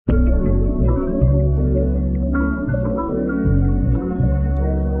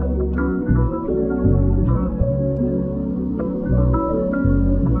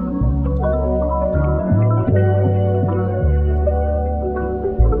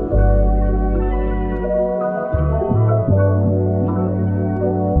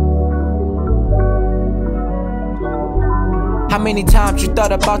many times you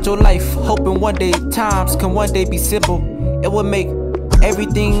thought about your life, hoping one day times can one day be simple? It would make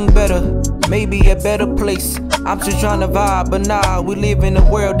everything better, maybe a better place. I'm just trying to vibe, but nah, we live in a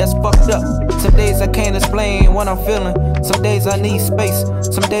world that's fucked up. Some days I can't explain what I'm feeling. Some days I need space,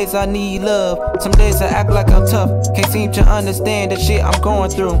 some days I need love. Some days I act like I'm tough, can't seem to understand the shit I'm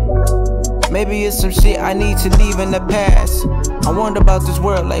going through. Maybe it's some shit I need to leave in the past. I wonder about this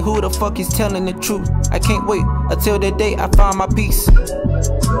world, like who the fuck is telling the truth? I can't wait until the day I find my peace.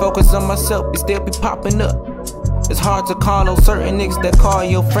 Focus on myself, it still be popping up. It's hard to call those certain niggas that call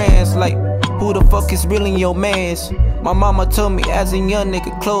your friends. Like, who the fuck is really your mans? My mama told me as a young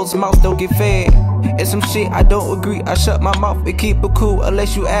nigga, closed mouth don't get fed. It's some shit I don't agree, I shut my mouth and keep it cool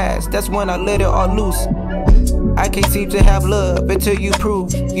unless you ask. That's when I let it all loose. I can't seem to have love until you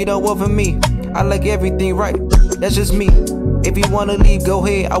prove you don't want for me. I like everything right, that's just me. If you wanna leave, go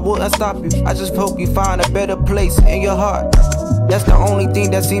ahead, I wouldn't stop you. I just hope you find a better place in your heart. That's the only thing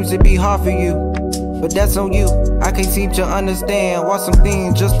that seems to be hard for you, but that's on you. I can't seem to understand why some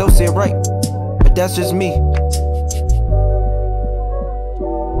things just don't sit right, but that's just me.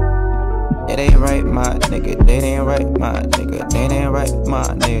 It ain't right, my nigga, that ain't right, my nigga, that ain't right, my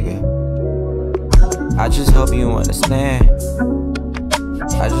nigga. I just hope you understand.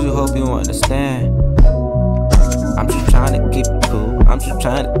 I just hope you understand. I'm just trying to keep it cool. I'm just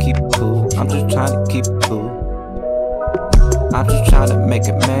trying to keep it cool. I'm just trying to keep it cool. I'm just trying to make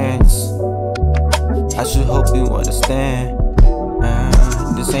amends. I just hope you understand.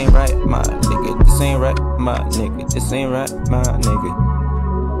 This ain't right, my nigga. This ain't right, my nigga. This ain't right, my nigga.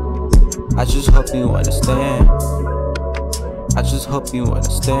 I just hope you understand. I just hope you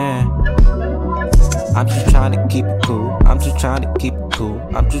understand. I'm just trying to keep it cool. I'm just trying to keep it cool.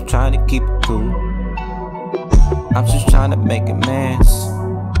 I'm just trying to keep it cool. I'm just trying to make amends.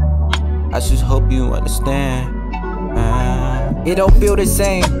 I just hope you understand. It don't feel the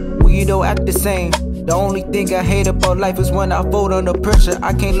same when you don't act the same. The only thing I hate about life is when I fold under pressure.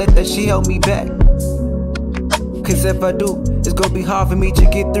 I can't let that shit hold me back, cause if I do, it's gonna be hard for me to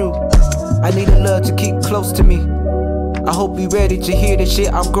get through. I need a love to keep close to me. I hope you ready to hear the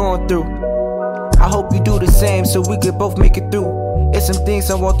shit I'm going through. I hope you do the same so we can both make it through. It's some things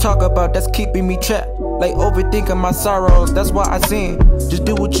I won't talk about that's keeping me trapped, like overthinking my sorrows, that's why I sin. Just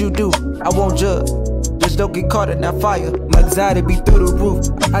do what you do, I won't judge. Just don't get caught in that fire. My anxiety be through the roof.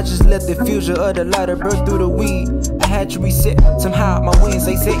 I just let the fusion of the lighter burn through the weed. I had to reset, somehow my wings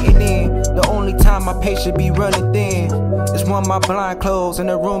they setting in. The only time my patience be running thin is when my blind closed and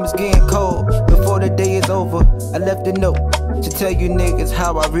the room is getting cold. Before the day is over, I left a note to tell you niggas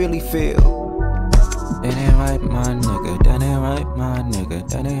how I really feel. That ain't right, my nigga. That ain't right, my nigga.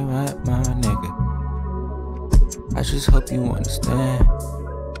 That ain't right, my nigga. I just hope you understand.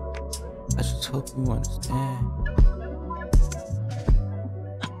 I just hope you understand.